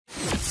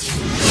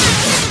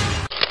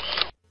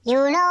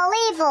You know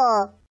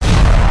evil.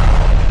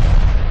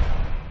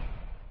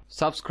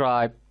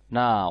 Subscribe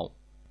now.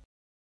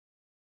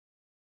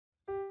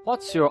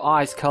 What's your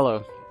eye's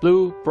color?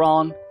 Blue,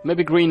 brown,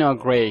 maybe green or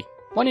gray?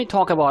 When we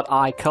talk about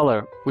eye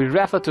color, we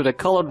refer to the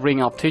colored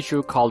ring of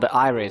tissue called the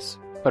iris.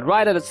 But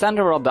right at the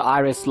center of the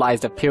iris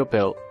lies the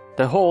pupil,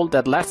 the hole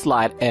that lets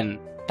light in,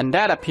 and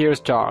that appears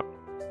dark.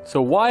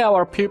 So why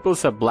our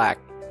pupils are black?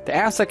 The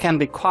answer can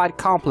be quite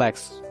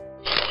complex.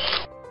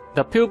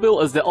 The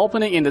pupil is the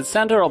opening in the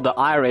center of the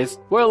iris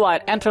where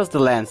light enters the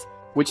lens,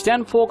 which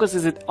then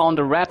focuses it on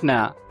the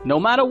retina. No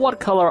matter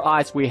what color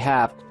eyes we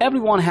have,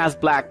 everyone has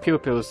black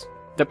pupils.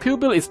 The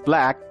pupil is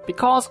black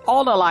because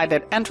all the light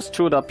that enters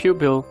through the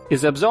pupil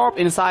is absorbed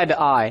inside the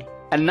eye,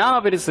 and none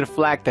of it is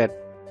reflected.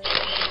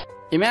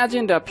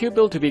 Imagine the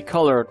pupil to be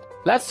colored.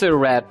 Let's say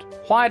red.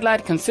 White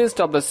light consists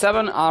of the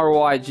 7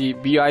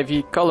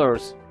 ROIGBIV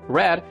colors: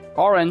 red,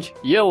 orange,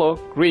 yellow,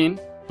 green,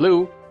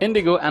 blue,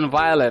 indigo, and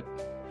violet.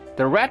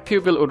 The red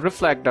pupil would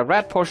reflect the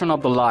red portion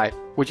of the light,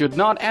 which would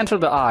not enter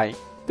the eye.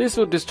 This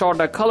would distort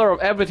the color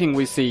of everything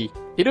we see.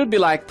 It would be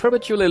like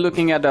perpetually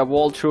looking at the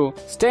wall through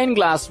stained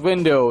glass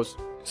windows.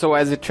 So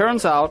as it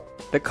turns out,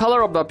 the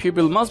color of the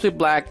pupil must be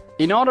black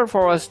in order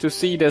for us to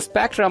see the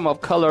spectrum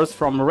of colors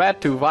from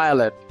red to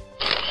violet.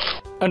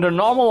 Under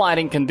normal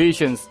lighting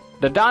conditions,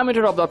 the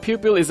diameter of the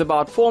pupil is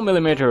about 4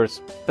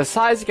 mm. The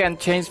size can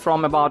change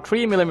from about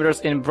 3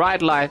 mm in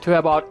bright light to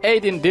about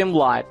 8 in dim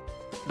light.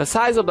 The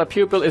size of the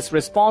pupil is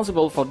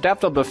responsible for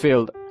depth of the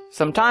field,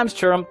 sometimes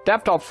termed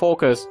depth of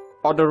focus,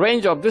 or the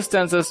range of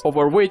distances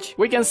over which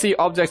we can see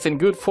objects in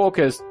good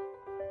focus.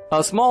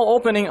 A small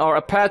opening or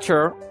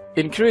aperture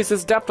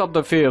increases depth of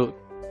the field.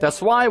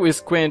 That's why we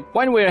squint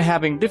when we are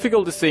having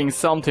difficulty seeing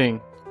something.